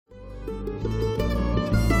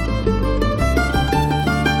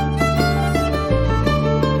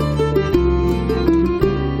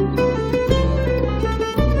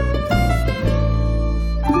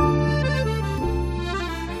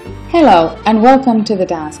Hello and welcome to the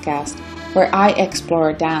Dancecast, where I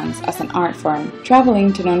explore dance as an art form,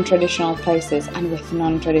 traveling to non-traditional places and with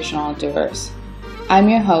non-traditional doers. I'm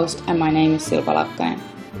your host and my name is Silva Lakkonen.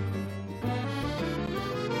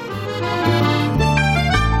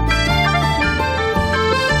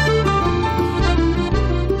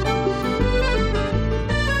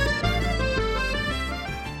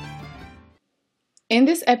 In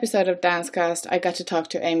this episode of Dancecast, I got to talk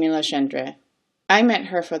to Amy Legendre. I met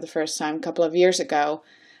her for the first time a couple of years ago,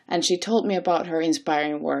 and she told me about her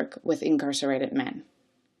inspiring work with incarcerated men.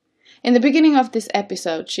 In the beginning of this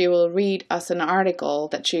episode, she will read us an article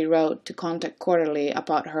that she wrote to Contact Quarterly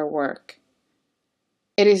about her work.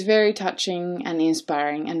 It is very touching and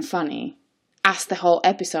inspiring and funny. As the whole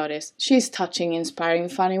episode is, she's touching, inspiring,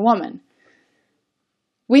 funny woman.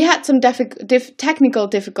 We had some technical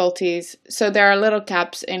difficulties, so there are little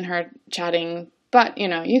gaps in her chatting, but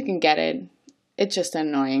you can get it. It's just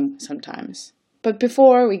annoying sometimes. But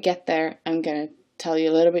before we get there, I'm going to tell you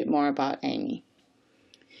a little bit more about Amy.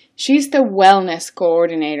 She's the wellness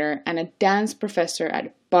coordinator and a dance professor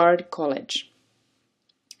at Bard College.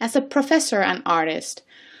 As a professor and artist,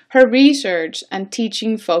 her research and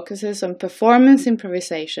teaching focuses on performance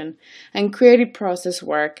improvisation and creative process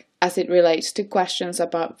work as it relates to questions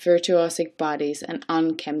about virtuosic bodies and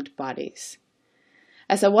unkempt bodies.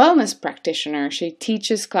 As a wellness practitioner, she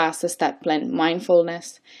teaches classes that blend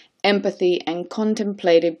mindfulness, empathy, and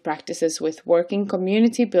contemplative practices with working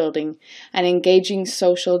community building and engaging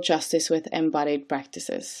social justice with embodied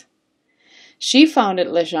practices. She founded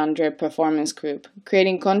Legendre Performance Group,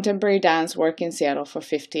 creating contemporary dance work in Seattle for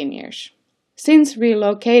 15 years. Since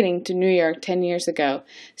relocating to New York 10 years ago,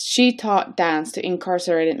 she taught dance to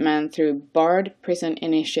incarcerated men through Bard Prison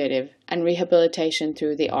Initiative and rehabilitation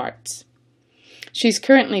through the arts. She's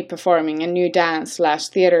currently performing a new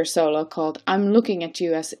dance/theater solo called I'm Looking at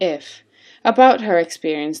You as If, about her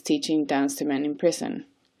experience teaching dance to men in prison.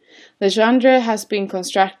 Legendre has been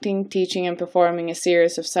constructing, teaching, and performing a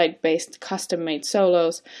series of site-based custom-made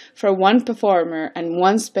solos for one performer and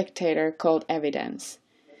one spectator called Evidence.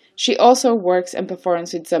 She also works and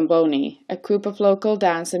performs with Zamboni, a group of local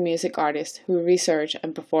dance and music artists who research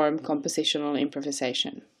and perform compositional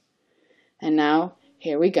improvisation. And now,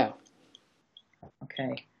 here we go.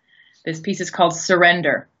 Okay, this piece is called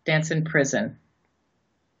Surrender, Dance in Prison.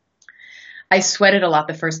 I sweated a lot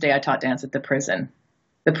the first day I taught dance at the prison.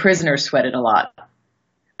 The prisoners sweated a lot.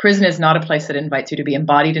 Prison is not a place that invites you to be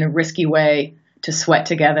embodied in a risky way, to sweat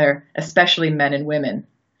together, especially men and women.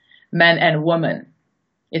 Men and woman.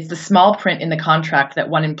 It's the small print in the contract that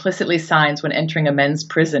one implicitly signs when entering a men's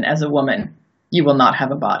prison as a woman. You will not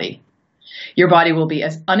have a body. Your body will be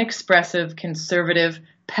as unexpressive, conservative,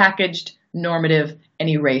 packaged, normative, and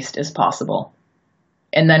erased as possible.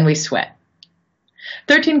 And then we sweat.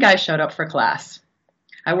 13 guys showed up for class.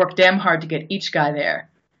 I worked damn hard to get each guy there.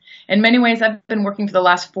 In many ways, I've been working for the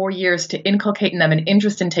last 4 years to inculcate in them an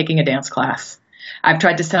interest in taking a dance class. I've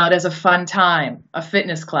tried to sell it as a fun time, a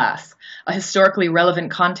fitness class, a historically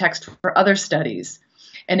relevant context for other studies,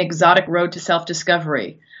 an exotic road to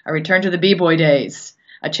self-discovery, a return to the b-boy days,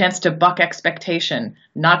 a chance to buck expectation,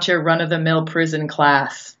 not your run-of-the-mill prison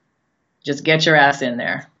class. Just get your ass in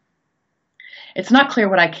there. It's not clear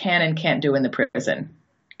what I can and can't do in the prison.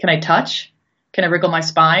 Can I touch? Can I wriggle my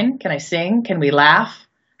spine? Can I sing? Can we laugh?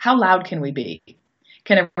 How loud can we be?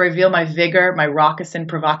 Can I reveal my vigor, my raucous and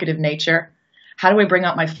provocative nature? How do I bring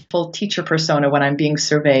out my full teacher persona when I'm being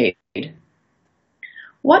surveyed?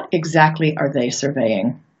 What exactly are they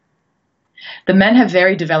surveying? The men have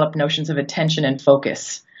very developed notions of attention and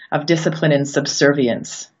focus, of discipline and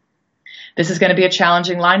subservience. This is going to be a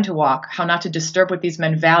challenging line to walk, how not to disturb what these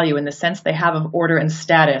men value in the sense they have of order and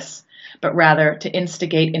status, but rather to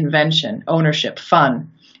instigate invention, ownership,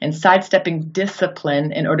 fun, and sidestepping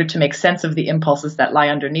discipline in order to make sense of the impulses that lie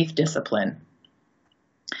underneath discipline.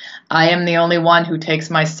 I am the only one who takes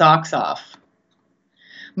my socks off.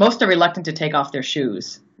 Most are reluctant to take off their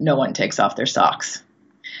shoes. No one takes off their socks.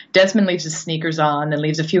 Desmond leaves his sneakers on and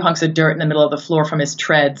leaves a few hunks of dirt in the middle of the floor from his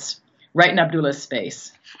treads, right in Abdullah's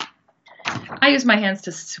space. I use my hands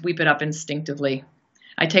to sweep it up instinctively.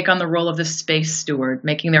 I take on the role of the space steward,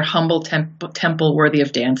 making their humble temple worthy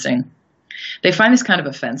of dancing. They find this kind of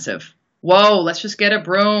offensive. Whoa, let's just get a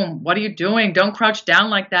broom. What are you doing? Don't crouch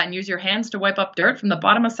down like that and use your hands to wipe up dirt from the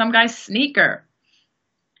bottom of some guy's sneaker.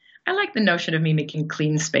 I like the notion of me making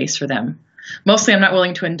clean space for them. Mostly I'm not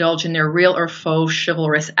willing to indulge in their real or faux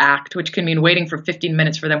chivalrous act, which can mean waiting for 15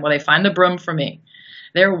 minutes for them while they find the broom for me.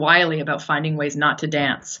 They're wily about finding ways not to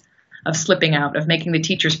dance, of slipping out, of making the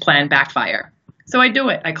teacher's plan backfire. So I do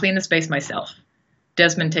it. I clean the space myself.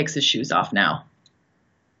 Desmond takes his shoes off now.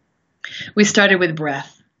 We started with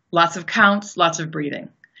breath. Lots of counts, lots of breathing.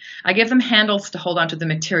 I give them handles to hold onto the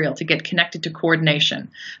material to get connected to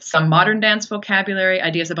coordination. Some modern dance vocabulary,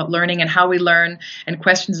 ideas about learning and how we learn, and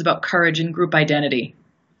questions about courage and group identity.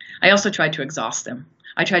 I also tried to exhaust them.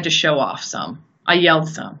 I tried to show off some. I yelled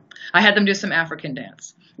some. I had them do some African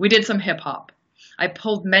dance. We did some hip hop. I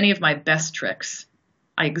pulled many of my best tricks.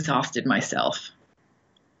 I exhausted myself.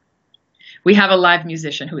 We have a live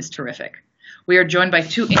musician who is terrific. We are joined by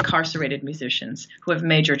 2 incarcerated musicians who have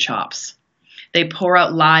major chops. They pour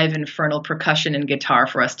out live infernal percussion and guitar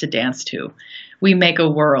for us to dance to. We make a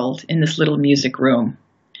world in this little music room.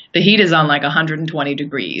 The heat is on like 120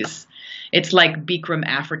 degrees. It's like Bikram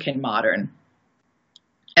African modern.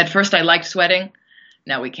 At first I liked sweating.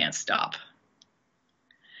 Now we can't stop.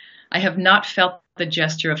 I have not felt the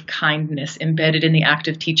gesture of kindness embedded in the act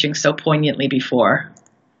of teaching so poignantly before.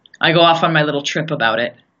 I go off on my little trip about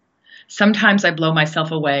it. Sometimes I blow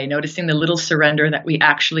myself away, noticing the little surrender that we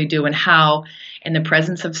actually do and how, in the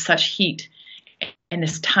presence of such heat, in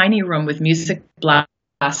this tiny room with music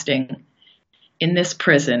blasting, in this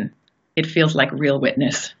prison, it feels like real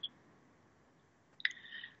witness.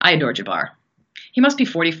 I adore Jabbar. He must be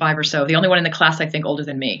 45 or so, the only one in the class I think older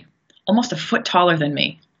than me, almost a foot taller than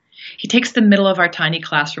me. He takes the middle of our tiny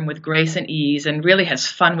classroom with grace and ease and really has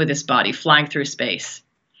fun with his body, flying through space.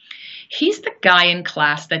 He's the guy in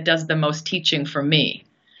class that does the most teaching for me,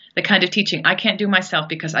 the kind of teaching I can't do myself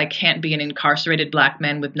because I can't be an incarcerated Black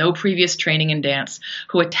man with no previous training in dance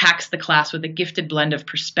who attacks the class with a gifted blend of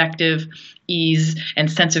perspective, ease,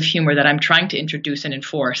 and sense of humor that I'm trying to introduce and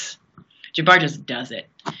enforce. Jabbar just does it.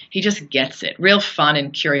 He just gets it. Real fun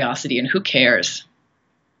and curiosity, and who cares?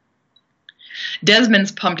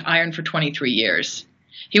 Desmond's pumped iron for 23 years.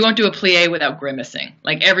 He won't do a plie without grimacing,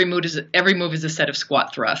 like every move is a set of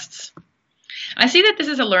squat thrusts. I see that this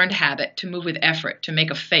is a learned habit, to move with effort, to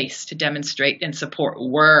make a face, to demonstrate and support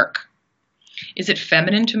work. Is it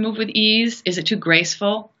feminine to move with ease? Is it too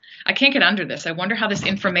graceful? I can't get under this. I wonder how this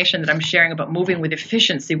information that I'm sharing about moving with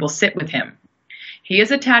efficiency will sit with him. He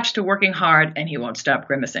is attached to working hard, and he won't stop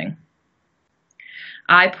grimacing.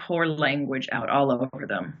 I pour language out all over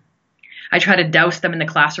them. I try to douse them in the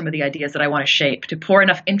classroom with the ideas that I want to shape, to pour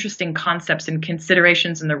enough interesting concepts and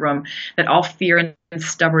considerations in the room that all fear and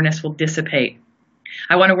stubbornness will dissipate.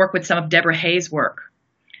 I want to work with some of Deborah Hayes' work.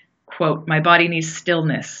 Quote, my body needs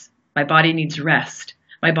stillness. My body needs rest.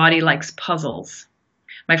 My body likes puzzles.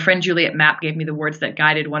 My friend Juliet Mapp gave me the words that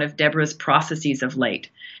guided one of Deborah's processes of late.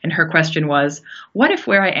 And her question was, what if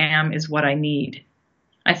where I am is what I need?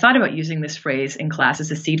 I thought about using this phrase in class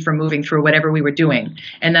as a seed for moving through whatever we were doing.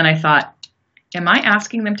 And then I thought, am I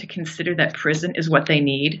asking them to consider that prison is what they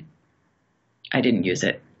need? I didn't use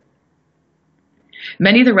it.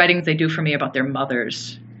 Many of the writings they do for me about their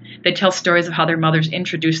mothers. They tell stories of how their mothers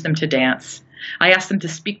introduced them to dance. I asked them to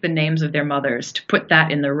speak the names of their mothers, to put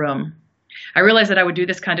that in the room. I realize that I would do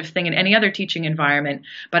this kind of thing in any other teaching environment,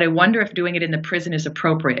 but I wonder if doing it in the prison is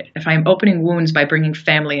appropriate, if I am opening wounds by bringing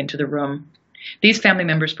family into the room. These family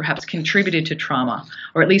members perhaps contributed to trauma,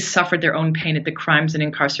 or at least suffered their own pain at the crimes and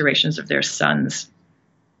incarcerations of their sons.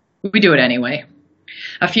 We do it anyway.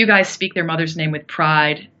 A few guys speak their mother's name with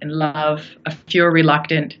pride and love. A few are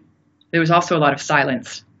reluctant. There was also a lot of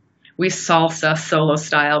silence. We salsa solo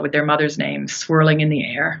style with their mother's name swirling in the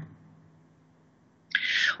air.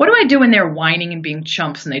 What do I do when they're whining and being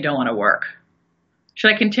chumps and they don't want to work?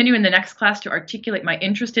 Should I continue in the next class to articulate my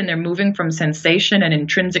interest in their moving from sensation and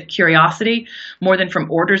intrinsic curiosity more than from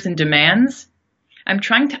orders and demands? I'm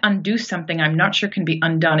trying to undo something I'm not sure can be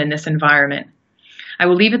undone in this environment. I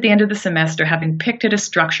will leave at the end of the semester having picked at a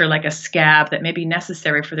structure like a scab that may be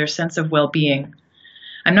necessary for their sense of well-being.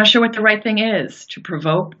 I'm not sure what the right thing is, to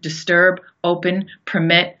provoke, disturb, open,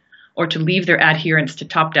 permit, or to leave their adherence to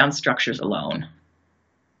top-down structures alone.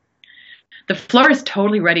 The floor is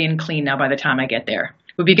totally ready and clean now by the time I get there.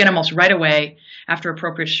 We begin almost right away after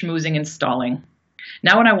appropriate schmoozing and stalling.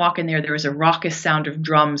 Now when I walk in there is a raucous sound of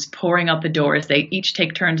drums pouring out the door as they each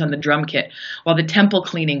take turns on the drum kit while the temple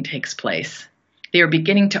cleaning takes place. They are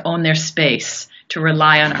beginning to own their space, to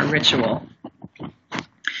rely on our ritual.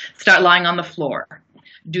 Start lying on the floor.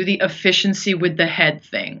 Do the efficiency with the head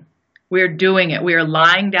thing. We're doing it. We are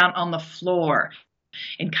lying down on the floor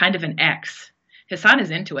in kind of an X. Hassan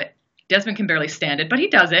is into it. Desmond can barely stand it, but he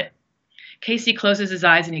does it. Casey closes his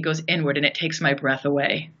eyes and he goes inward, and it takes my breath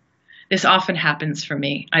away. This often happens for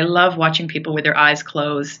me. I love watching people with their eyes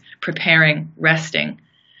closed, preparing, resting.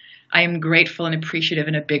 I am grateful and appreciative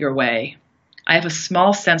in a bigger way. I have a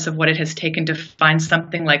small sense of what it has taken to find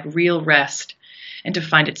something like real rest and to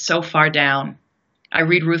find it so far down. I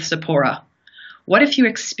read Ruth Zipporah. What if you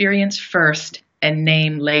experience first and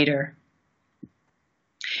name later?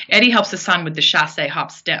 Eddie helps Hassan with the chasse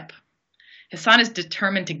hop step. Hassan is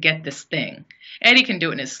determined to get this thing. Eddie can do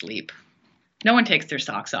it in his sleep. No one takes their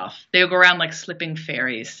socks off. They'll go around like slipping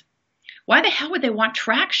fairies. Why the hell would they want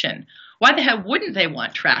traction? Why the hell wouldn't they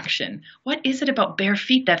want traction? What is it about bare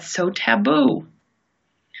feet that's so taboo?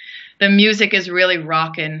 The music is really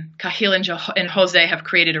rocking. Cahill and Jose have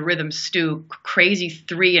created a rhythm stew, crazy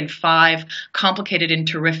 3 and 5, complicated and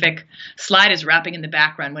terrific. Slide is rapping in the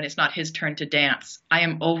background when it's not his turn to dance. I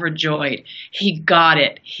am overjoyed. He got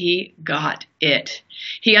it. He got it.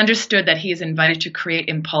 He understood that he is invited to create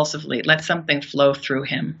impulsively, let something flow through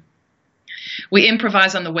him. We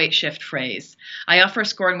improvise on the weight shift phrase. I offer a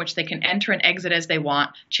score in which they can enter and exit as they want,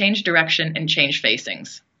 change direction, and change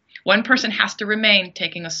facings. One person has to remain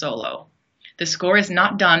taking a solo. The score is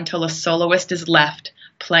not done till a soloist is left,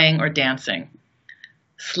 playing or dancing.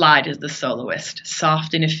 Slide is the soloist,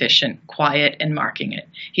 soft and efficient, quiet and marking it.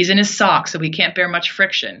 He's in his socks, so he can't bear much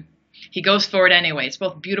friction. He goes for it anyway. It's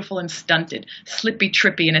both beautiful and stunted, slippy,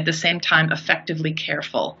 trippy, and at the same time effectively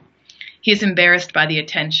careful. He is embarrassed by the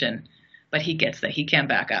attention, but he gets that he can't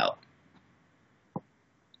back out.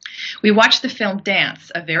 We watch the film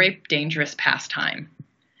Dance, a very dangerous pastime.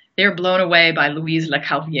 They are blown away by Louise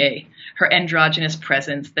Lecalvier, her androgynous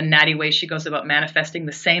presence, the natty way she goes about manifesting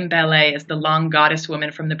the same ballet as the long goddess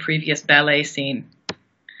woman from the previous ballet scene.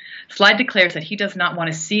 Slide declares that he does not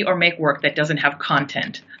want to see or make work that doesn't have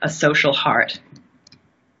content, a social heart.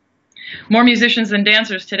 More musicians than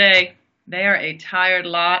dancers today. They are a tired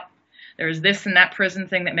lot. There's this and that prison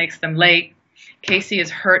thing that makes them late. Casey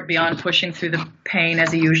is hurt beyond pushing through the pain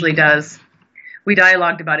as he usually does. We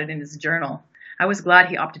dialogued about it in his journal. I was glad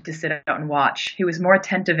he opted to sit out and watch. He was more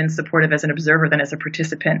attentive and supportive as an observer than as a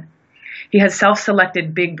participant. He has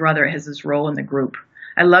self-selected big brother as his role in the group.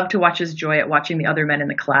 I love to watch his joy at watching the other men in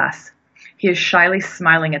the class. He is shyly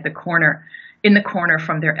smiling in the corner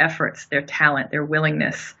from their efforts, their talent, their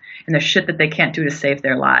willingness, and the shit that they can't do to save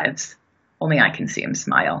their lives. Only I can see him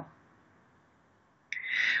smile.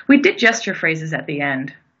 We did gesture phrases at the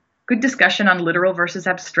end. Good discussion on literal versus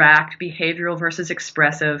abstract, behavioral versus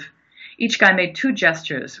expressive. Each guy made 2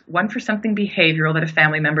 gestures, one for something behavioral that a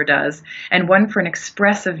family member does, and one for an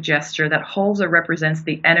expressive gesture that holds or represents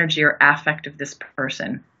the energy or affect of this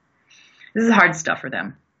person. This is hard stuff for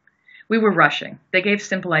them. We were rushing. They gave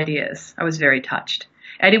simple ideas. I was very touched.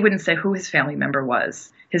 Eddie wouldn't say who his family member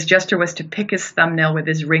was. His gesture was to pick his thumbnail with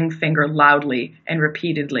his ring finger loudly and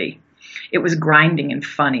repeatedly. It was grinding and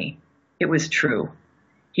funny. It was true.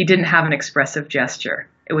 He didn't have an expressive gesture.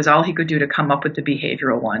 It was all he could do to come up with the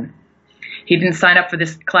behavioral one. He didn't sign up for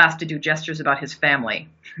this class to do gestures about his family.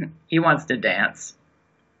 He wants to dance.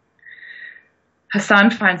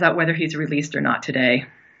 Hassan finds out whether he's released or not today.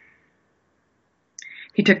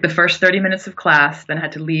 He took the first 30 minutes of class, then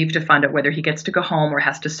had to leave to find out whether he gets to go home or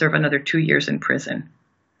has to serve another 2 years in prison.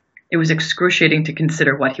 It was excruciating to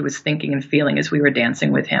consider what he was thinking and feeling as we were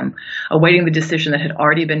dancing with him, awaiting the decision that had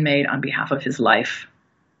already been made on behalf of his life.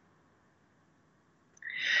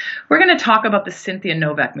 We're going to talk about the Cynthia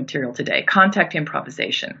Novak material today, contact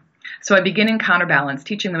improvisation. So I begin in counterbalance,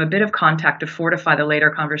 teaching them a bit of contact to fortify the later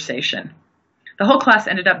conversation. The whole class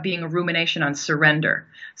ended up being a rumination on surrender.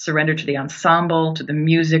 Surrender to the ensemble, to the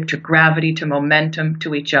music, to gravity, to momentum,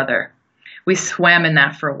 to each other. We swam in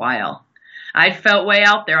that for a while. I felt way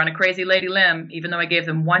out there on a crazy lady limb, even though I gave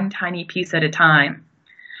them one tiny piece at a time.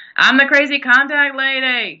 I'm the crazy contact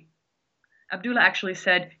lady. Abdullah actually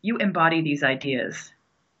said, you embody these ideas.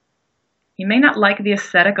 He may not like the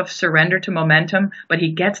aesthetic of surrender to momentum, but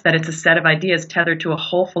he gets that it's a set of ideas tethered to a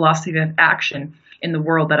whole philosophy of action in the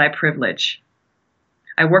world that I privilege.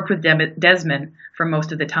 I worked with Desmond for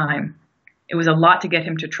most of the time. It was a lot to get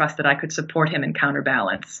him to trust that I could support him in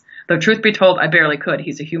counterbalance. Though truth be told, I barely could.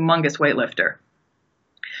 He's a humongous weightlifter.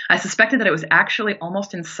 I suspected that it was actually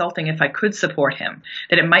almost insulting if I could support him,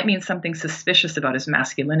 that it might mean something suspicious about his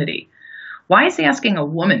masculinity. Why is he asking a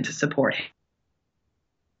woman to support him?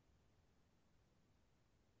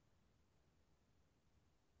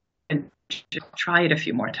 Try it a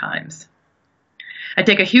few more times. I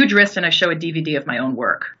take a huge risk and I show a DVD of my own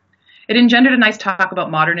work. It engendered a nice talk about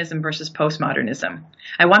modernism versus postmodernism.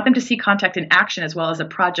 I want them to see contact in action as well as a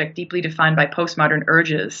project deeply defined by postmodern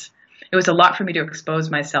urges. It was a lot for me to expose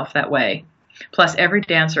myself that way. Plus, every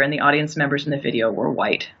dancer and the audience members in the video were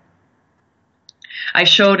white. I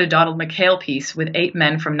showed a Donald McHale piece with 8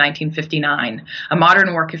 men from 1959, a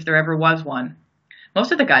modern work if there ever was one.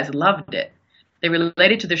 Most of the guys loved it. They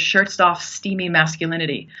related to the shirts-off, steamy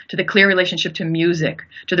masculinity, to the clear relationship to music,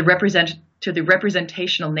 to the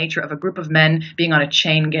representational nature of a group of men being on a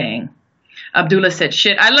chain gang. Abdullah said,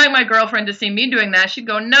 shit, I'd like my girlfriend to see me doing that. She'd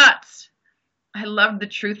go nuts. I loved the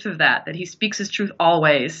truth of that he speaks his truth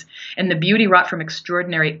always, and the beauty wrought from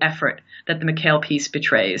extraordinary effort that the McHale piece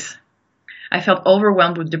betrays. I felt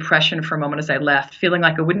overwhelmed with depression for a moment as I left, feeling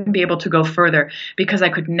like I wouldn't be able to go further because I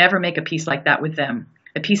could never make a piece like that with them,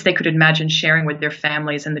 a piece they could imagine sharing with their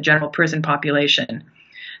families and the general prison population.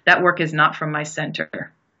 That work is not from my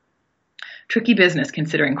center. Tricky business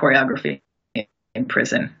considering choreography in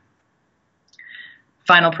prison.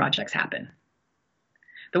 Final projects happen.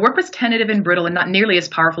 The work was tentative and brittle and not nearly as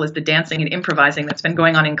powerful as the dancing and improvising that's been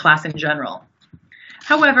going on in class in general.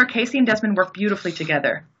 However, Casey and Desmond worked beautifully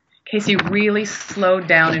together. Casey really slowed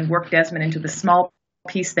down and worked Desmond into the small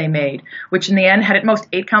piece they made, which in the end had at most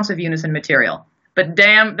 8 counts of unison material. But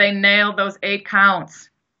damn, they nailed those 8 counts.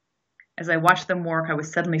 As I watched them work, I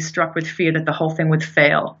was suddenly struck with fear that the whole thing would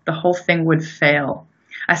fail. The whole thing would fail.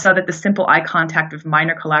 I saw that the simple eye contact of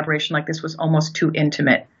minor collaboration like this was almost too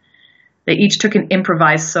intimate. They each took an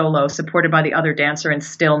improvised solo, supported by the other dancer in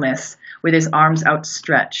stillness, with his arms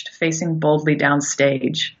outstretched, facing boldly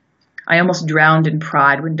downstage. I almost drowned in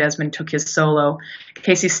pride when Desmond took his solo,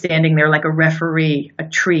 Casey standing there like a referee, a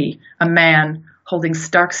tree, a man, holding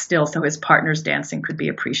stark still so his partner's dancing could be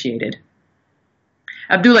appreciated.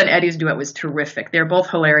 Abdullah and Eddie's duet was terrific. They're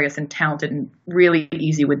both hilarious and talented and really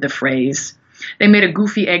easy with the phrase. They made a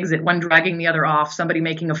goofy exit, one dragging the other off, somebody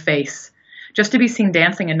making a face. Just to be seen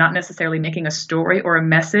dancing and not necessarily making a story or a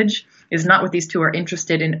message is not what these two are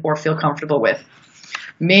interested in or feel comfortable with.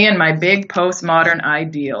 Me and my big postmodern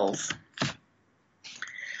ideals.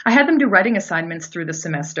 I had them do writing assignments through the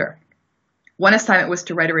semester. One assignment was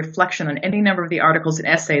to write a reflection on any number of the articles and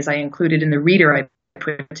essays I included in the reader I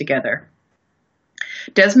put together.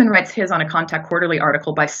 Desmond writes his on a Contact Quarterly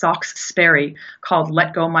article by Socks Sperry called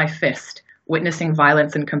Let Go My Fist, Witnessing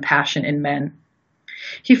Violence and Compassion in Men.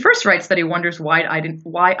 He first writes that he wonders why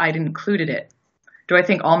I'd included it. Do I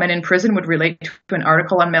think all men in prison would relate to an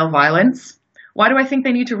article on male violence? Why do I think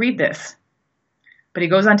they need to read this? But he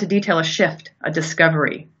goes on to detail a shift, a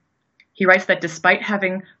discovery. He writes that despite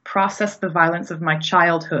having processed the violence of my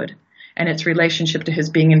childhood and its relationship to his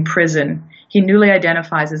being in prison, he newly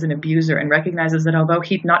identifies as an abuser and recognizes that although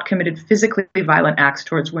he'd not committed physically violent acts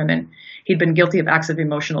towards women, he'd been guilty of acts of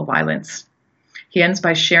emotional violence. He ends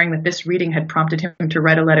by sharing that this reading had prompted him to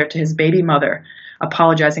write a letter to his baby mother,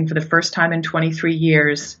 apologizing for the first time in 23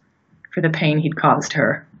 years for the pain he'd caused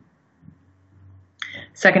her.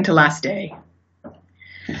 Second to last day.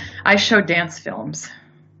 I show dance films.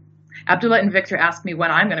 Abdullah and Victor ask me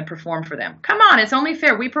when I'm going to perform for them. Come on, it's only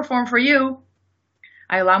fair. We perform for you.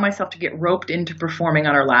 I allow myself to get roped into performing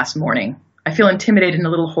on our last morning. I feel intimidated and a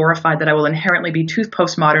little horrified that I will inherently be too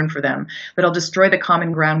postmodern for them, that I'll destroy the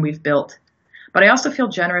common ground we've built. But I also feel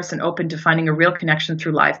generous and open to finding a real connection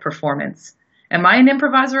through live performance. Am I an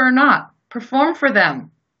improviser or not? Perform for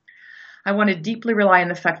them. I want to deeply rely on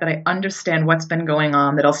the fact that I understand what's been going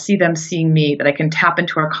on, that I'll see them seeing me, that I can tap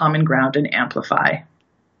into our common ground and amplify.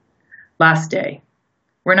 Last day.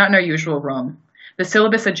 We're not in our usual room. The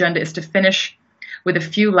syllabus agenda is to finish with a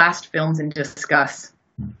few last films and discuss.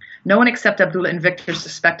 No one except Abdullah and Victor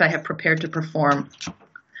suspect I have prepared to perform.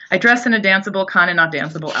 I dress in a danceable, kind of not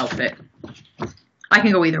danceable outfit. I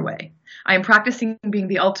can go either way. I am practicing being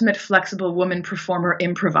the ultimate flexible woman performer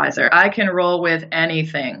improviser. I can roll with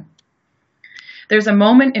anything. There's a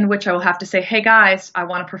moment in which I will have to say, hey guys, I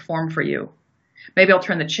want to perform for you. Maybe I'll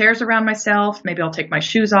turn the chairs around myself. Maybe I'll take my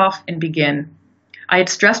shoes off and begin. I had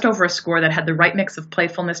stressed over a score that had the right mix of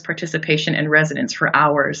playfulness, participation, and resonance for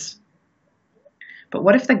hours. But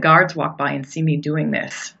what if the guards walk by and see me doing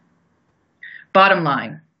this? Bottom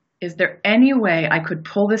line, is there any way I could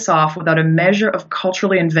pull this off without a measure of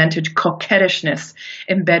culturally invented coquettishness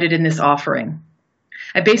embedded in this offering?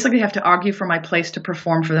 I basically have to argue for my place to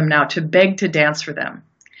perform for them now, to beg to dance for them.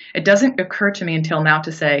 It doesn't occur to me until now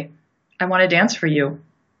to say, I want to dance for you.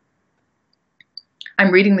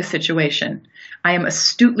 I'm reading the situation. I am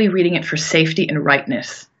astutely reading it for safety and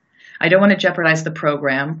rightness. I don't want to jeopardize the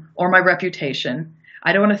program or my reputation.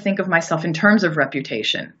 I don't want to think of myself in terms of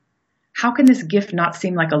reputation. How can this gift not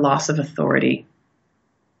seem like a loss of authority?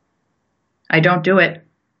 I don't do it.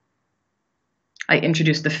 I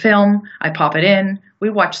introduce the film, I pop it in, we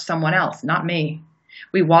watch someone else, not me.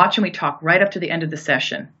 We watch and we talk right up to the end of the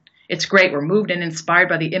session. It's great, we're moved and inspired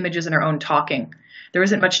by the images and our own talking. There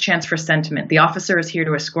isn't much chance for sentiment. The officer is here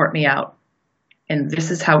to escort me out. And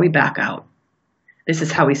this is how we back out. This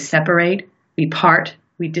is how we separate, we part,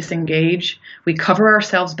 we disengage, we cover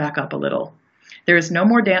ourselves back up a little. There is no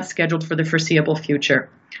more dance scheduled for the foreseeable future.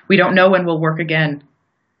 We don't know when we'll work again.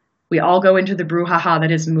 We all go into the brouhaha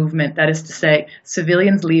that is movement, that is to say,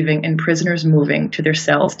 civilians leaving and prisoners moving to their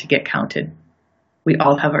cells to get counted. We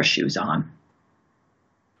all have our shoes on.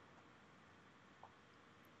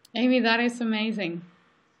 Amy, that is amazing.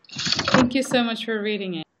 Thank you so much for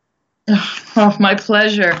reading it. Oh, my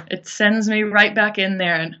pleasure. It sends me right back in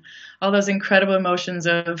there, and all those incredible emotions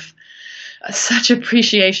of such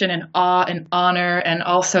appreciation and awe and honor, and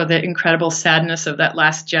also the incredible sadness of that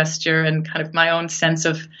last gesture, and kind of my own sense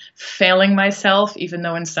of failing myself, even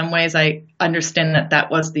though in some ways I understand that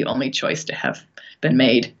that was the only choice to have been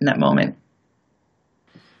made in that moment.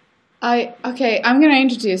 Okay, I'm going to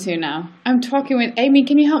introduce you now. I'm talking with Amy.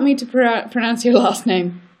 Can you help me to pronounce your last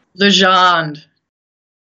name? Legend.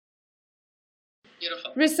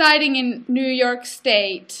 Beautiful. Residing in New York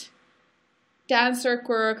State. Dancer,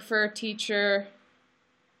 choreographer, teacher.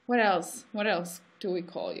 What else? What else do we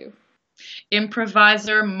call you?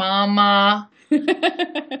 Improviser, mama,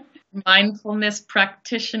 mindfulness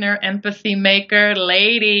practitioner, empathy maker,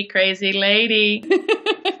 lady, crazy lady.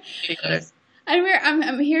 And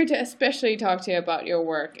I'm here to especially talk to you about your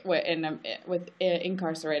work with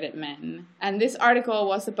incarcerated men. And this article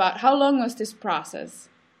was about, how long was this process?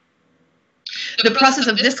 The process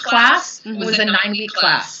of this class was a 9-week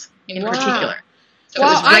class in particular. So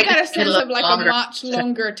well, I got a sense of like a much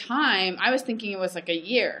longer time. I was thinking it was like a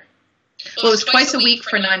year. Well, it was twice a week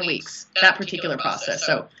for 9 weeks, that particular process.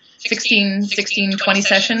 So 16, 20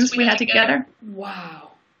 sessions we had together.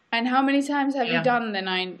 Wow. And how many times have you done the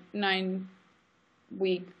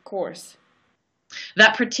 9-week course?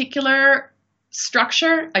 That particular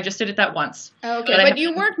structure, I just did it that once. Okay, but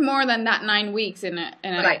you worked more than that 9 weeks in a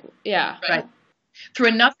right. Yeah. Right. Through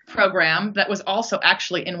another program that was also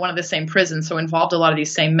actually in one of the same prisons, so involved a lot of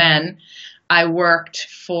these same men. I worked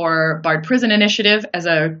for Bard Prison Initiative as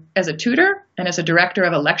a tutor and as a director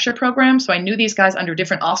of a lecture program. So I knew these guys under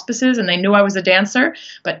different auspices, and they knew I was a dancer,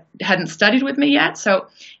 but hadn't studied with me yet. So,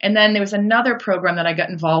 and then there was another program that I got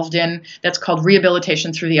involved in that's called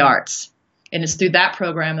Rehabilitation Through the Arts. And it's through that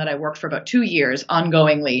program that I worked for about 2 years,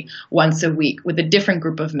 ongoingly, once a week, with a different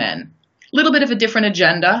group of men. A little bit of a different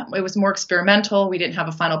agenda. It was more experimental. We didn't have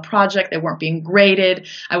a final project. They weren't being graded.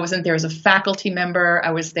 I wasn't there as a faculty member.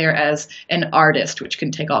 I was there as an artist, which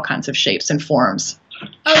can take all kinds of shapes and forms.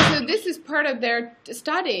 Oh, so this is part of their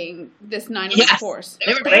studying, this 9-week course.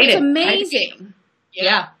 They were graded. That's amazing.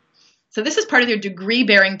 Yeah. So this is part of their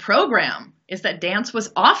degree-bearing program, is that dance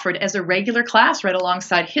was offered as a regular class right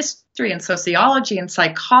alongside history and sociology and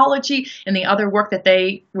psychology and the other work that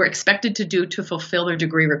they were expected to do to fulfill their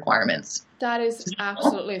degree requirements. That is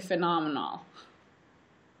absolutely phenomenal.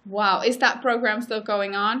 Wow. Is that program still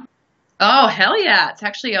going on? Oh, hell yeah. It's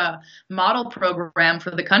actually a model program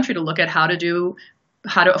for the country to look at how to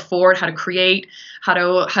afford, how to create, how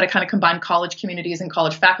to kind of combine college communities and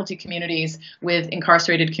college faculty communities with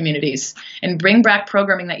incarcerated communities, and bring back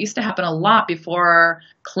programming that used to happen a lot before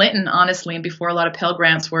Clinton, honestly, and before a lot of Pell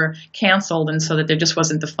Grants were canceled, and so that there just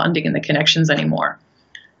wasn't the funding and the connections anymore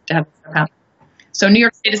to have that happen. So New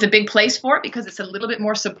York State is a big place for it because it's a little bit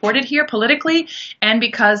more supported here politically, and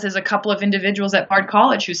because there's a couple of individuals at Bard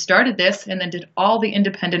College who started this and then did all the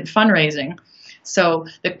independent fundraising. So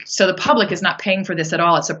the public is not paying for this at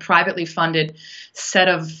all. It's a privately funded set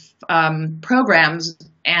of programs,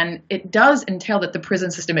 and it does entail that the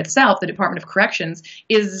prison system itself, the Department of Corrections,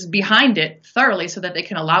 is behind it thoroughly so that they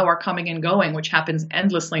can allow our coming and going, which happens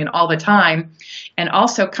endlessly and all the time, and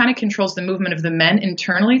also kind of controls the movement of the men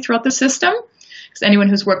internally throughout the system. Because anyone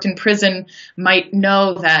who's worked in prison might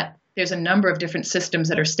know that there's a number of different systems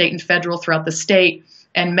that are state and federal throughout the state.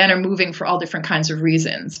 And men are moving for all different kinds of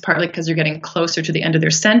reasons, partly because they're getting closer to the end of their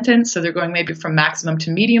sentence. So they're going maybe from maximum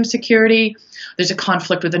to medium security. There's a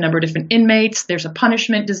conflict with a number of different inmates. There's a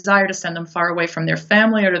punishment desire to send them far away from their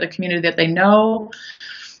family or to the community that they know.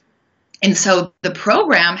 And so the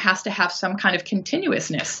program has to have some kind of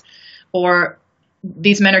continuousness, or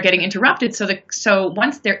these men are getting interrupted. So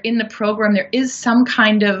once they're in the program, there is some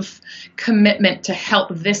kind of commitment to help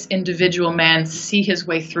this individual man see his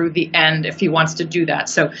way through the end if he wants to do that.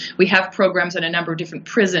 So we have programs in a number of different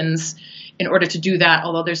prisons in order to do that,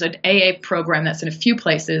 although there's an AA program that's in a few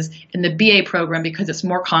places. And the BA program, because it's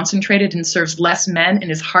more concentrated and serves less men and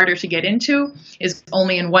is harder to get into, is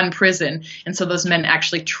only in one prison. And so those men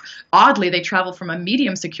actually, oddly, they travel from a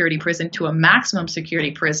medium security prison to a maximum security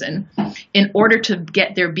prison in order to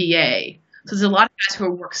get their BA. So there's a lot of guys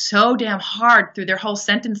who work so damn hard through their whole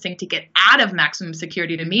sentencing to get out of maximum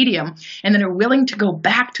security to medium, and then are willing to go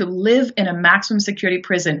back to live in a maximum security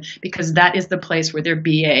prison because that is the place where their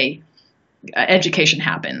BA education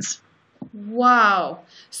happens. Wow.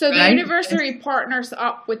 So the university partners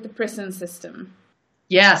up with the prison system.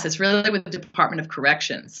 Yes, it's really with the Department of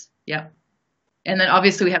Corrections. Yeah. And then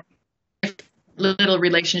obviously we have little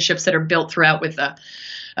relationships that are built throughout with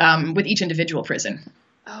each individual prison.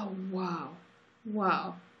 Oh, wow.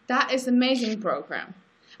 Wow. That is amazing program.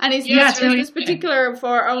 And is Yeah, this, it's really is this particular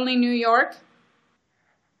for only New York?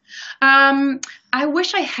 I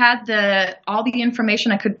wish I had all the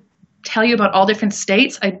information I could tell you about all different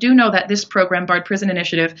states. I do know that this program, Bard Prison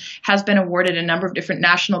Initiative, has been awarded a number of different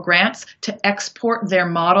national grants to export their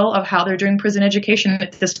model of how they're doing prison education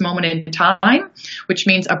at this moment in time, which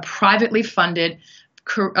means a privately funded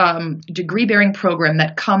degree-bearing program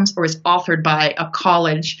that comes or is authored by a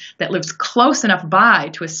college that lives close enough by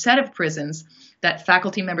to a set of prisons that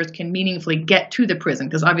faculty members can meaningfully get to the prison,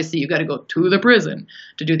 because obviously you got to go to the prison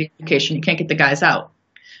to do the education. You can't get the guys out.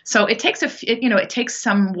 So it takes it takes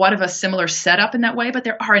somewhat of a similar setup in that way, but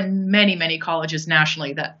there are many, many colleges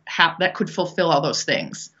nationally that could fulfill all those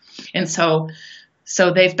things. And so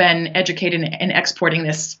they've been educated and exporting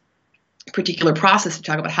this particular process to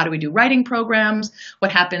talk about how do we do writing programs,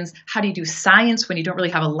 what happens, how do you do science when you don't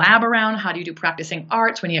really have a lab around, how do you do practicing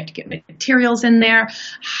arts when you have to get materials in there,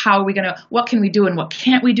 what can we do and what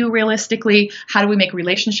can't we do realistically, how do we make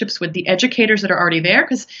relationships with the educators that are already there,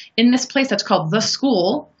 because in this place that's called The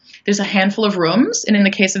School, there's a handful of rooms, and in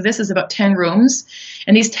the case of this is about 10 rooms,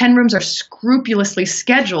 and these 10 rooms are scrupulously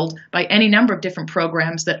scheduled by any number of different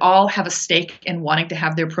programs that all have a stake in wanting to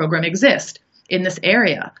have their program exist in this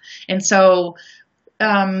area. And so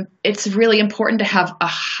it's really important to have a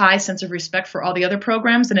high sense of respect for all the other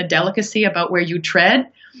programs and a delicacy about where you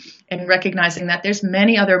tread, and recognizing that there's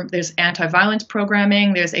anti-violence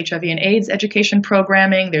programming, there's HIV and AIDS education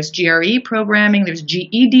programming, there's GRE programming, there's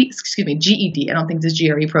GED, I don't think there's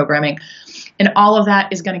GRE programming. And all of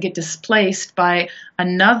that is going to get displaced by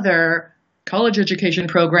another college education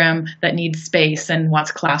program that needs space and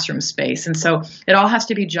wants classroom space. And so it all has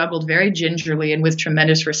to be juggled very gingerly and with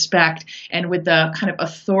tremendous respect, and with the kind of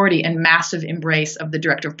authority and massive embrace of the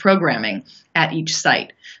director of programming at each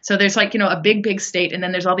site. So there's a big state, and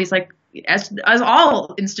then there's all these, as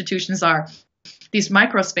all institutions are, these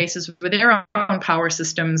micro spaces with their own power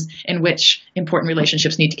systems in which important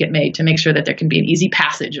relationships need to get made to make sure that there can be an easy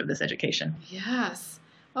passage of this education. Yes.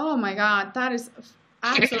 Oh my God, that is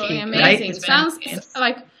absolutely amazing. Right? Sounds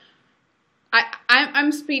like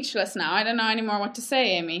I'm speechless now. I don't know anymore what to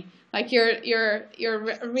say, Amy. Like your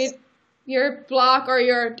blog or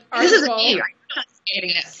your article. This is me. I'm not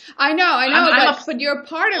stating this. I know, but you're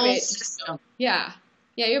part of it. System. Yeah,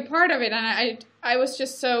 you're part of it, and I was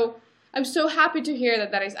just I'm so happy to hear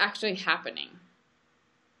that is actually happening.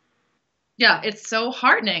 Yeah, it's so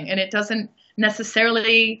heartening, and it doesn't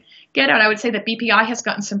necessarily get out. I would say that BPI has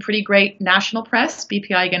gotten some pretty great national press.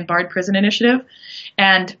 BPI, again, Bard Prison Initiative.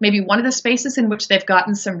 And maybe one of the spaces in which they've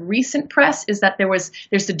gotten some recent press is that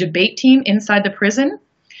there's a debate team inside the prison,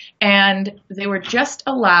 and they were just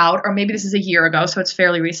allowed, or maybe this is a year ago, so it's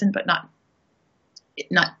fairly recent, but not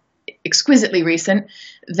exquisitely recent.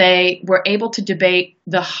 They were able to debate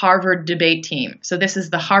the Harvard debate team. So this is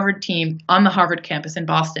the Harvard team on the Harvard campus in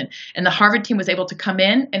Boston. And the Harvard team was able to come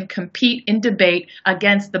in and compete in debate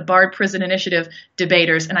against the Bard Prison Initiative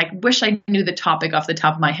debaters. And I wish I knew the topic off the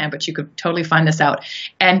top of my head, but you could totally find this out.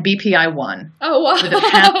 And BPI won. Oh,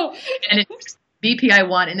 wow. BPI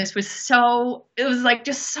won. And this was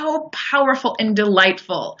just so powerful and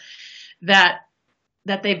delightful that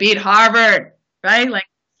they beat Harvard, right?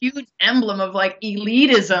 Huge emblem of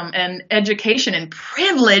elitism and education and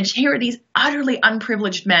privilege. Here are these utterly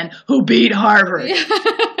unprivileged men who beat Harvard. Yeah.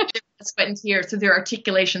 Sweat and tears, through their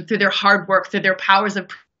articulation, through their hard work, through their powers of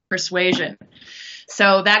persuasion.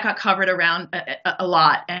 So that got covered around a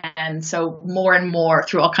lot. And so more and more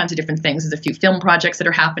through all kinds of different things. There's a few film projects that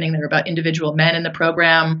are happening that are about individual men in the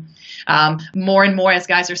program. More and more as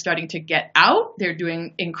guys are starting to get out, they're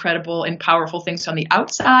doing incredible and powerful things on the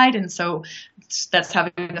outside. And so that's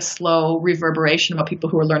having a slow reverberation about people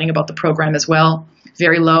who are learning about the program as well.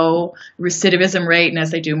 Very low recidivism rate. And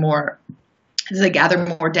as they gather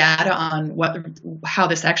more data on how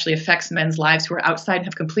this actually affects men's lives who are outside and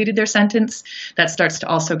have completed their sentence, that starts to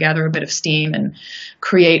also gather a bit of steam and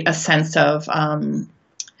create a sense of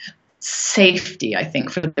safety, I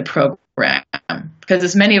think, for the program. Because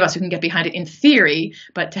there's many of us who can get behind it in theory,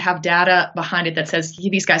 but to have data behind it that says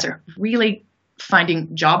these guys are really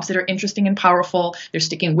finding jobs that are interesting and powerful, they're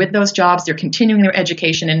sticking with those jobs, they're continuing their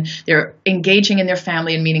education, and they're engaging in their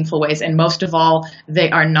family in meaningful ways. And most of all, they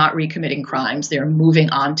are not recommitting crimes. They're moving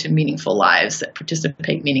on to meaningful lives that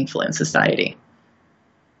participate meaningfully in society.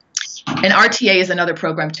 And RTA is another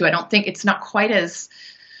program too. I don't think it's not quite as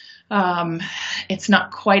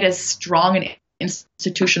strong an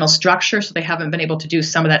institutional structure, so they haven't been able to do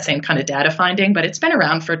some of that same kind of data finding, but it's been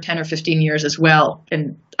around for 10 or 15 years as well.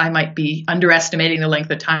 And I might be underestimating the length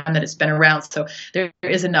of time that it's been around. So there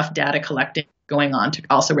is enough data collecting going on to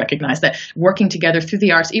also recognize that working together through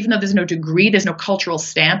the arts, even though there's no degree, there's no cultural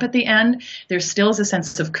stamp at the end, there still is a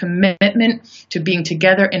sense of commitment to being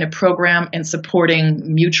together in a program and supporting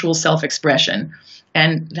mutual self-expression.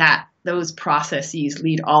 And that those processes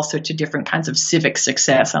lead also to different kinds of civic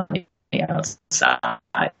success on the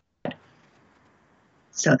outside.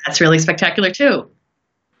 So that's really spectacular too.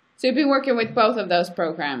 So you've been working with both of those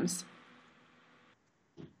programs?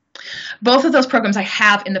 Both of those programs I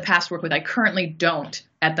have in the past worked with. I currently don't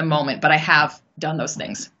at the moment, but I have done those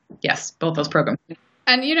things. Yes, both those programs.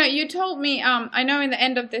 And, you told me, I know in the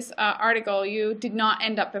end of this article, you did not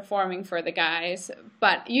end up performing for the guys,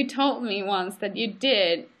 but you told me once that you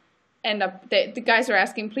did end up, the guys were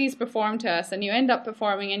asking, please perform to us, and you end up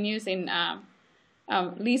performing and using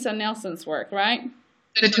Lisa Nelson's work, right?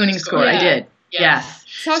 The tuning score, yeah. I did. Yes.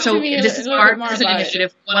 Talk to me this a is little our bit more prison about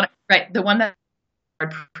initiative. Right, the one that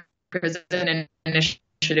prison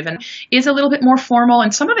initiative and is a little bit more formal,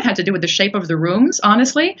 and some of it had to do with the shape of the rooms,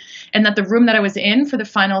 honestly, and that the room that I was in for the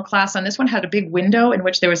final class on this one had a big window in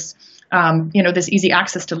which there was this easy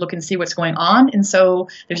access to look and see what's going on. And so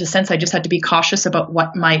there's a sense I just had to be cautious about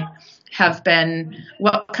what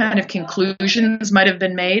kind of conclusions might have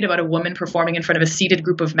been made about a woman performing in front of a seated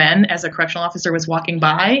group of men as a correctional officer was walking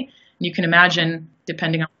by. You can imagine,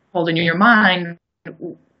 depending on what you hold in your mind,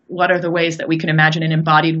 what are the ways that we can imagine an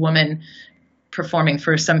embodied woman performing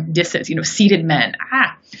for some distance, seated men.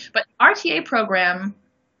 But RTA program,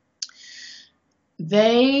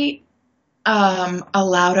 they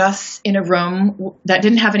allowed us in a room that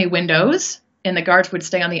didn't have any windows, and the guards would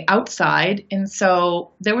stay on the outside. And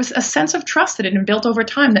so there was a sense of trust that had been built over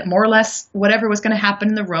time that more or less whatever was going to happen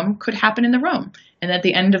in the room could happen in the room. And at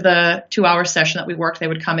the end of the 2-hour session that we worked, they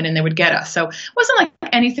would come in and they would get us. So it wasn't like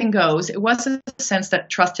anything goes. It was a sense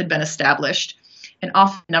that trust had been established. And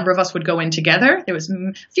often a number of us would go in together. There was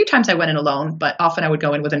a few times I went in alone, but often I would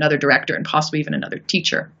go in with another director and possibly even another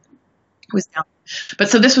teacher who was down.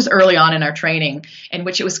 But so this was early on in our training, in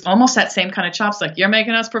which it was almost that same kind of chops, like, you're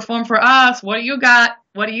making us perform for us. What do you got?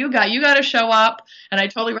 What do you got? You got to show up. And I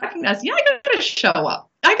totally recognized, I got to show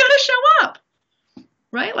up. I got to show up.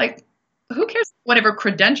 Right? Like, who cares whatever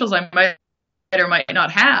credentials I might or might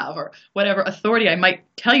not have, or whatever authority I might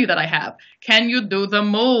tell you that I have. Can you do the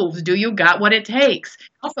moves? Do you got what it takes?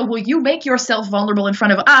 Also, will you make yourself vulnerable in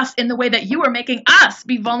front of us in the way that you are making us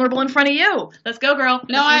be vulnerable in front of you? Let's go, girl.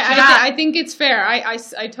 No, I think it's fair. I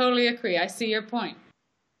totally agree. I see your point.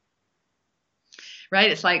 Right?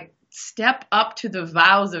 It's like, step up to the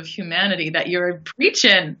vows of humanity that you're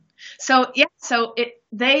preaching. So,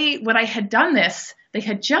 when I had done this, they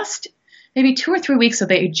had just maybe 2 or 3 weeks ago,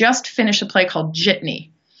 they just finished a play called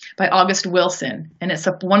Jitney by August Wilson. And it's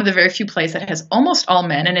one of the very few plays that has almost all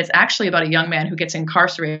men. And it's actually about a young man who gets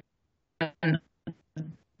incarcerated and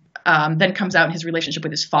then comes out in his relationship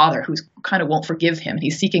with his father, who kind of won't forgive him. And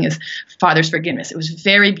he's seeking his father's forgiveness. It was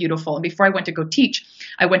very beautiful. And before I went to go teach,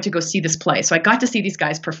 I went to go see this play. So I got to see these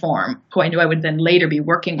guys perform, who I knew I would then later be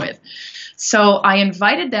working with. So I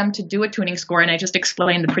invited them to do a tuning score, and I just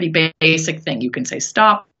explained the pretty basic thing. You can say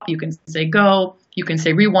stop, you can say go, you can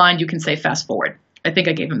say rewind, you can say fast forward. I think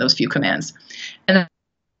I gave them those few commands. And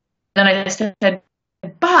then I said,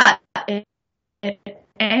 but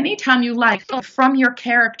anytime you like, from your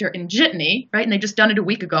character in Jitney, right? And they just done it a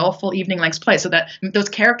week ago, a full evening length play, so that those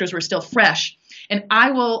characters were still fresh. And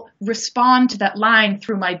I will respond to that line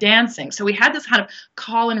through my dancing. So we had this kind of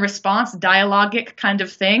call and response, dialogic kind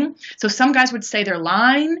of thing. So some guys would say their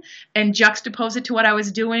line and juxtapose it to what I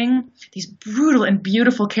was doing. These brutal and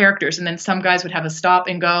beautiful characters. And then some guys would have a stop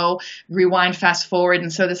and go, rewind, fast forward.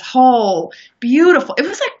 And so this whole beautiful, it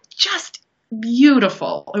was like just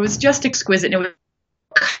beautiful. It was just exquisite. And it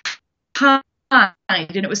was kind.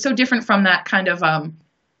 And it was so different from that kind of,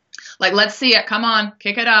 like, let's see it. Come on,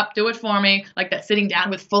 kick it up. Do it for me. Like that sitting down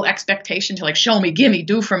with full expectation to like, show me, give me,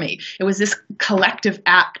 do for me. It was this collective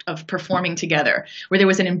act of performing together where there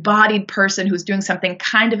was an embodied person who's doing something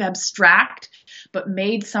kind of abstract, but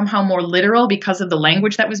made somehow more literal because of the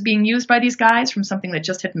language that was being used by these guys from something that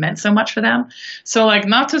just had meant so much for them. So like,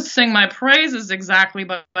 not to sing my praises exactly,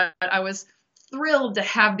 but I was thrilled to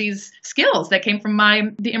have these skills that came from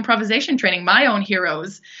the improvisation training, my own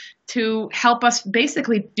heroes, to help us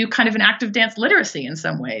basically do kind of an active dance literacy in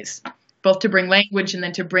some ways, both to bring language and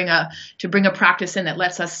then to bring a practice in that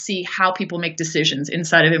lets us see how people make decisions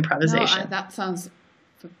inside of improvisation. No, that sounds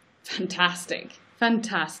fantastic.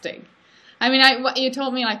 Fantastic. I mean, you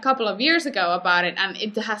told me like a couple of years ago about it, and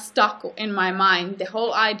it has stuck in my mind, the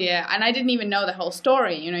whole idea. And I didn't even know the whole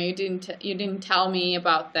story. You didn't tell me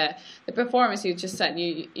about the performance. You just said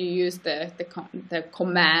you used the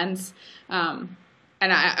commands.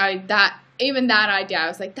 And even that idea, I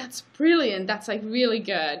was like, that's brilliant. That's like really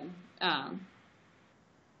good.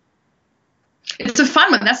 It's a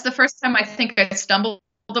fun one. That's the first time I think I stumbled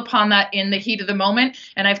upon that in the heat of the moment,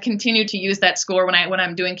 and I've continued to use that score when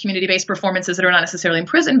I'm doing community-based performances that are not necessarily in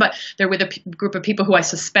prison, but they're with a group of people who I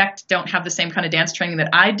suspect don't have the same kind of dance training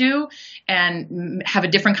that I do and have a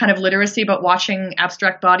different kind of literacy about watching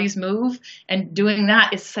abstract bodies move. And doing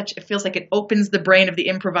that is it feels like it opens the brain of the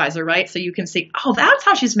improviser, right? So you can see, oh, that's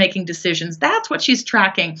how she's making decisions. That's what she's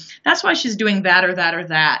tracking. That's why she's doing that or that or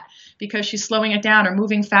that, because she's slowing it down or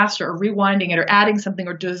moving faster or rewinding it or adding something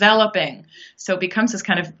or developing. So it becomes this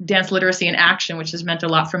kind of dance literacy in action, which has meant a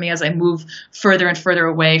lot for me as I move further and further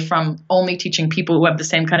away from only teaching people who have the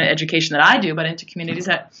same kind of education that I do, but into communities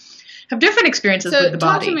that have different experiences with the body.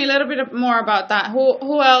 So talk to me a little bit more about that.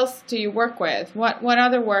 Who else do you work with? What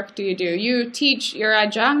other work do you do? You teach, you're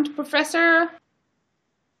adjunct professor?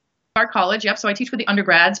 Our college, yep. So I teach with the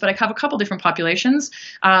undergrads, but I have a couple different populations.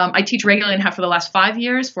 I teach regularly and have for the last 5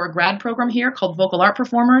 years for a grad program here called Vocal Art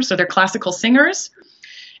Performers. So they're classical singers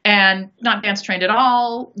and not dance trained at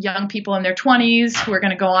all, young people in their 20s who are going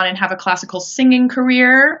to go on and have a classical singing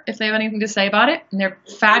career if they have anything to say about it. And they're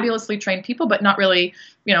fabulously trained people, but not really,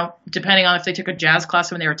 depending on if they took a jazz class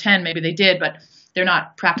when they were 10, maybe they did, but they're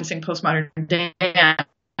not practicing postmodern dance.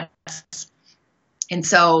 And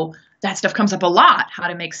so that stuff comes up a lot, how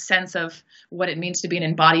to make sense of what it means to be an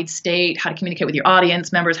embodied state, how to communicate with your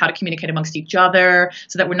audience members, how to communicate amongst each other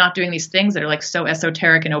so that we're not doing these things that are like so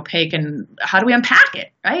esoteric and opaque, and how do we unpack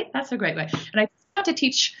it, right? That's a great way. And I have to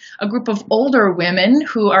teach a group of older women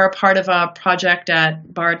who are a part of a project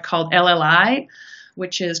at Bard called LLI,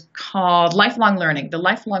 which is called Lifelong Learning, the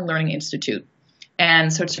Lifelong Learning Institute.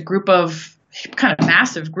 And so it's a group of kind of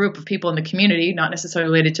massive group of people in the community, not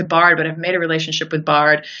necessarily related to Bard, but have made a relationship with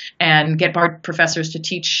Bard and get Bard professors to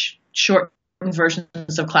teach short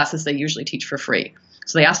versions of classes they usually teach for free.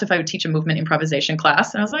 So they asked if I would teach a movement improvisation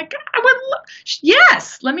class. And I was like,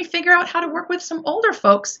 yes, let me figure out how to work with some older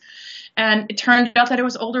folks. And it turned out that it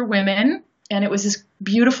was older women. And it was this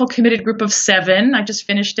beautiful committed group of 7. I just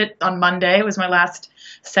finished it on Monday. It was my last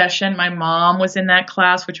session. My mom was in that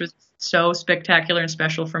class, which was so spectacular and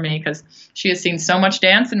special for me because she has seen so much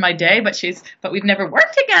dance in my day, but we've never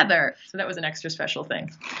worked together. So that was an extra special thing.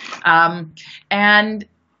 And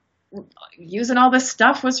using all this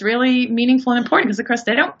stuff was really meaningful and important because, of course,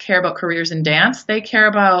 they don't care about careers in dance. They care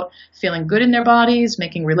about feeling good in their bodies,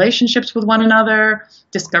 making relationships with one another,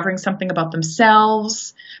 discovering something about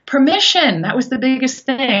themselves. Permission, that was the biggest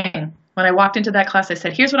thing. When I walked into that class, I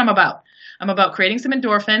said, here's what I'm about. I'm about creating some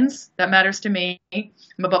endorphins. That matters to me.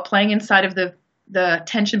 I'm about playing inside of the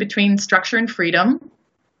tension between structure and freedom.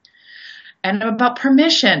 And I'm about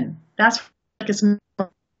permission. That's what is important.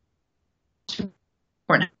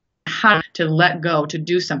 How to let go, to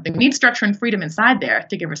do something. We need structure and freedom inside there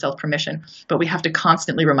to give ourselves permission, but we have to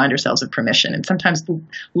constantly remind ourselves of permission. And sometimes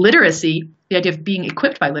literacy, the idea of being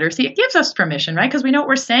equipped by literacy, it gives us permission, right? Because we know what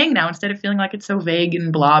we're saying now instead of feeling like it's so vague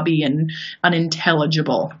and blobby and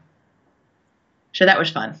unintelligible. So that was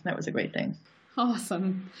fun. That was a great thing.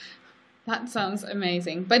 Awesome. That sounds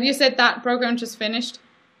amazing. But you said that program just finished?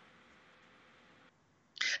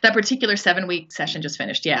 That particular 7-week session just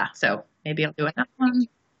finished, yeah. So maybe I'll do another one.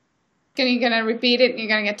 Are you going to repeat it? You're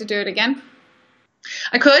going to get to do it again?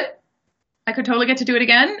 I could totally get to do it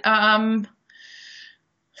again.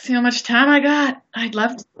 See how much time I got. I'd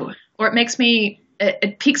love to. Or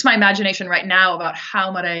it piques my imagination right now about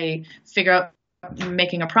how might I figure out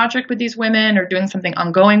making a project with these women or doing something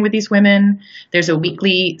ongoing with these women. There's a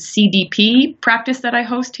weekly CDP practice that I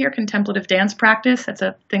host here, contemplative dance practice. That's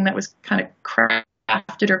a thing that was kind of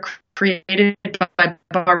crafted or created by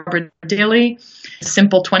Barbara Dilly.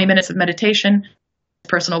 Simple 20 minutes of meditation,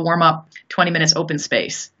 personal warm-up, 20 minutes open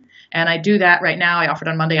space. And I do that right now. I offer it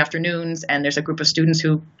on Monday afternoons, and there's a group of students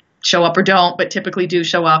who show up or don't, but typically do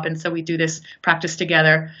show up. And so we do this practice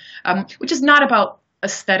together, which is not about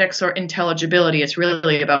aesthetics or intelligibility. It's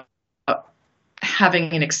really about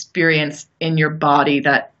having an experience in your body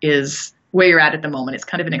that is where you're at the moment. It's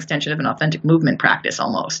kind of an extension of an authentic movement practice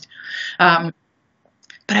almost.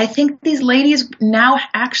 But I think these ladies now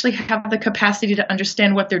actually have the capacity to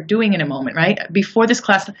understand what they're doing in a moment, right? Before this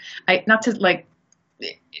class,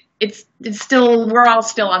 it's still, we're all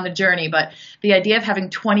still on the journey, but the idea of having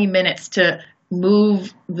 20 minutes to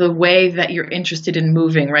move the way that you're interested in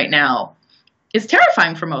moving right now is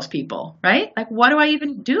terrifying for most people, right? Like, what do I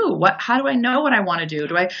even do? How do I know what I want to do?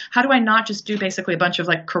 How do I not just do basically a bunch of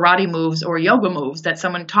like karate moves or yoga moves that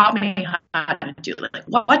someone taught me how to do? Like,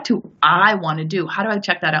 what do I want to do? How do I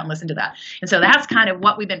check that out and listen to that? And so that's kind of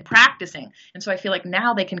what we've been practicing. And so I feel like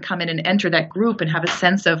now they can come in and enter that group and have a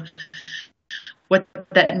sense of what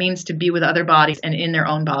that means to be with other bodies and in their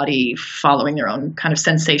own body, following their own kind of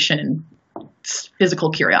sensation and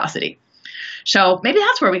physical curiosity. So maybe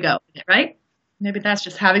that's where we go, right? Maybe that's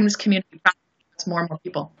just having this community practice more and more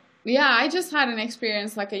people. Yeah, I just had an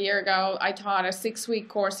experience like a year ago. I taught a 6-week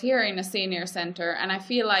course here in a senior center, and I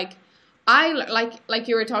feel like like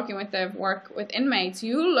you were talking with the work with inmates,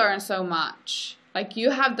 you learn so much. Like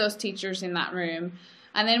you have those teachers in that room,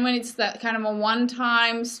 and then when it's that kind of a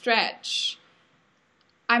one-time stretch,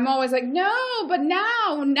 I'm always like, no, but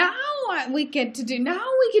now we get to do, now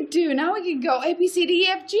we can go A, B, C, D, E,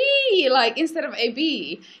 F, G, like instead of A,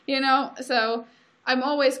 B, so I'm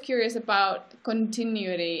always curious about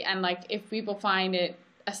continuity and like if people find it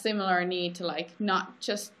a similar need to like not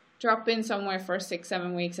just drop in somewhere for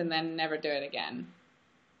 6-7 weeks and then never do it again.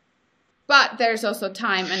 But there's also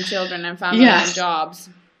time and children and family and jobs.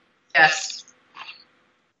 Yes.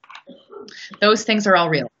 Those things are all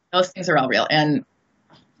real. And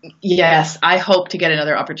yes, I hope to get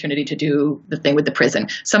another opportunity to do the thing with the prison.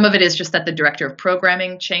 Some of it is just that the director of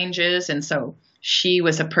programming changes. And so she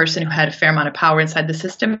was a person who had a fair amount of power inside the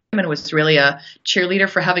system and was really a cheerleader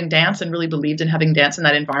for having dance and really believed in having dance in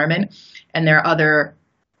that environment. And there are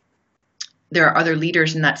other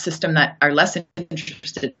leaders in that system that are less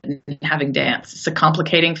interested in having dance. It's a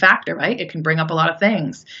complicating factor, right? It can bring up a lot of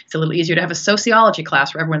things. It's a little easier to have a sociology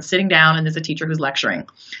class where everyone's sitting down and there's a teacher who's lecturing.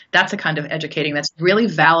 That's a kind of educating that's really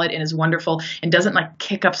valid and is wonderful and doesn't like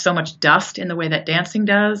kick up so much dust in the way that dancing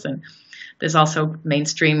does. And there's also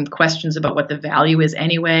mainstream questions about what the value is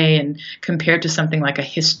anyway. And compared to something like a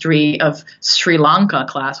history of Sri Lanka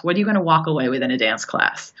class, what are you going to walk away with in a dance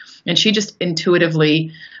class? And she just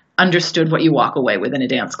intuitively understood what you walk away with in a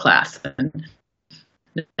dance class, and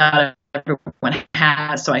not everyone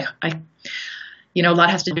has. So I a lot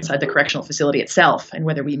has to do inside the correctional facility itself, and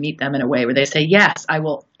whether we meet them in a way where they say, yes, I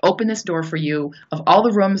will open this door for you. Of all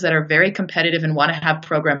the rooms that are very competitive and want to have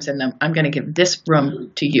programs in them, I'm going to give this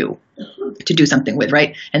room to you to do something with,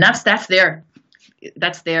 right? And that's their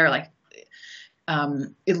like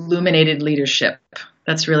illuminated leadership.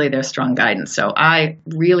 That's really their strong guidance. So I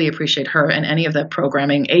really appreciate her and any of the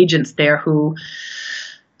programming agents there who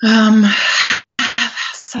have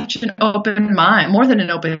such an open mind, more than an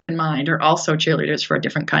open mind, are also cheerleaders for a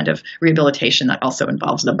different kind of rehabilitation that also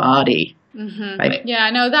involves the body. Mm-hmm. Right? Yeah,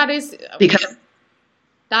 no, that is because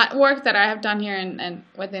that work that I have done here and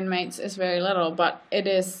with inmates is very little, but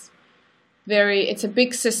it's a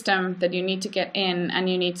big system that you need to get in, and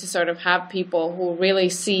you need to sort of have people who really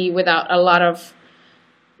see without a lot of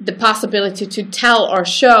the possibility to tell or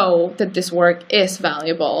show that this work is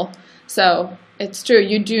valuable. So it's true,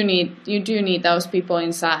 you do need those people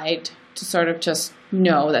inside to sort of just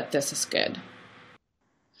know that this is good.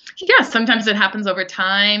 Yeah, sometimes it happens over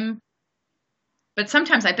time. But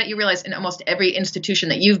sometimes I bet you realize in almost every institution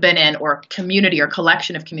that you've been in, or community or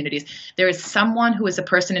collection of communities, there is someone who is a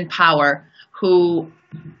person in power who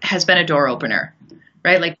has been a door opener.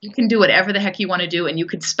 Right? Like you can do whatever the heck you want to do, and you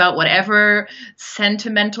could spout whatever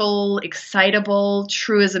sentimental, excitable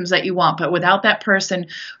truisms that you want. But without that person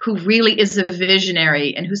who really is a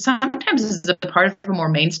visionary and who sometimes is a part of a more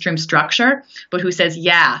mainstream structure, but who says,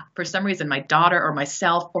 yeah, for some reason, my daughter or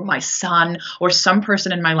myself or my son or some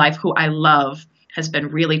person in my life who I love has been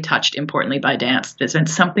really touched importantly by dance. There's been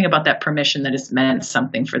something about that permission that has meant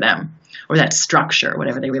something for them, or that structure,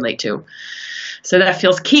 whatever they relate to. So that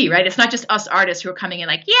feels key, right? It's not just us artists who are coming in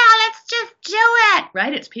like, yeah, let's just do it,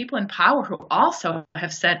 right? It's people in power who also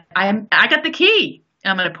have said, I got the key.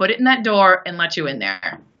 I'm going to put it in that door and let you in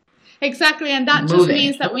there. Exactly, and that just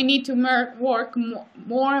means that we need to work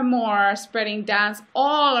more and more spreading dance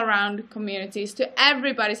all around communities to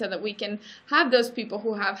everybody, so that we can have those people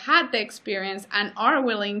who have had the experience and are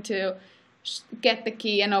willing to get the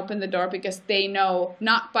key and open the door because they know,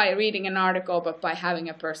 not by reading an article, but by having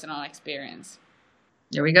a personal experience.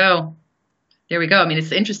 There we go. I mean,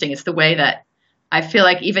 it's interesting. It's the way that I feel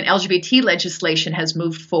like even LGBT legislation has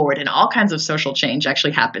moved forward, and all kinds of social change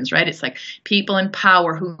actually happens, right? It's like people in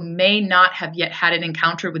power who may not have yet had an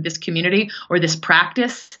encounter with this community or this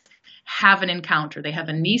practice have an encounter. They have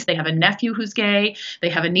a niece, they have a nephew who's gay, they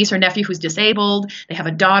have a niece or nephew who's disabled, they have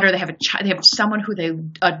a daughter, they have a child, they have someone who they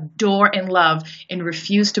adore and love, and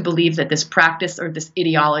refuse to believe that this practice or this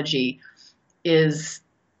ideology is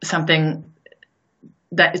something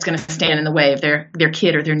that is going to stand in the way of their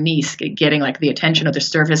kid or their niece getting like the attention of the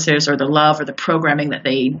services or the love or the programming that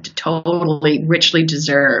they totally richly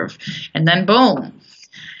deserve. And then boom,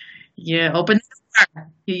 you open the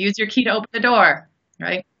door. You use your key to open the door,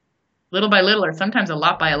 right? Little by little, or sometimes a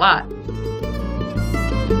lot by a lot.